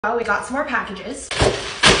Oh, we got some more packages.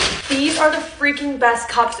 These are the freaking best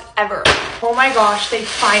cups ever. Oh my gosh, they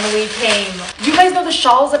finally came. Do you guys know the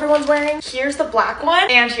shawls everyone's wearing? Here's the black one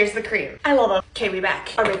and here's the cream. I love them. Okay, we back.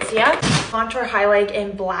 Aritzia contour highlight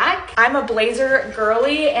in black. I'm a blazer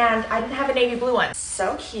girly and I didn't have a navy blue one.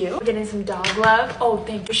 So cute. We're getting some dog love. Oh,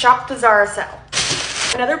 thank you. Shop the Zara sale.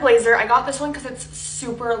 Another blazer. I got this one because it's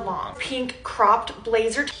super long. Pink cropped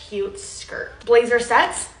blazer, cute skirt. Blazer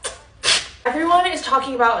sets. Everyone is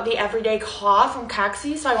talking about the everyday claw from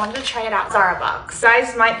Caxi, so I wanted to try it out. Zara box. You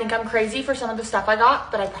guys might think I'm crazy for some of the stuff I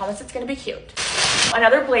got, but I promise it's gonna be cute.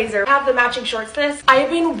 Another blazer. I have the matching shorts to this. I have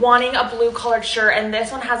been wanting a blue colored shirt, and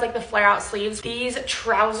this one has like the flare out sleeves. These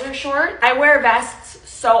trouser shorts. I wear vests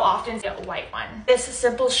so often. Get a white one. This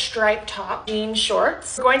simple striped top, jean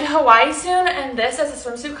shorts. We're going to Hawaii soon, and this as a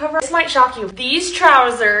swimsuit cover. This might shock you. These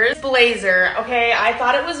trousers, blazer. Okay, I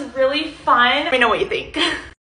thought it was really fun. Let me know what you think.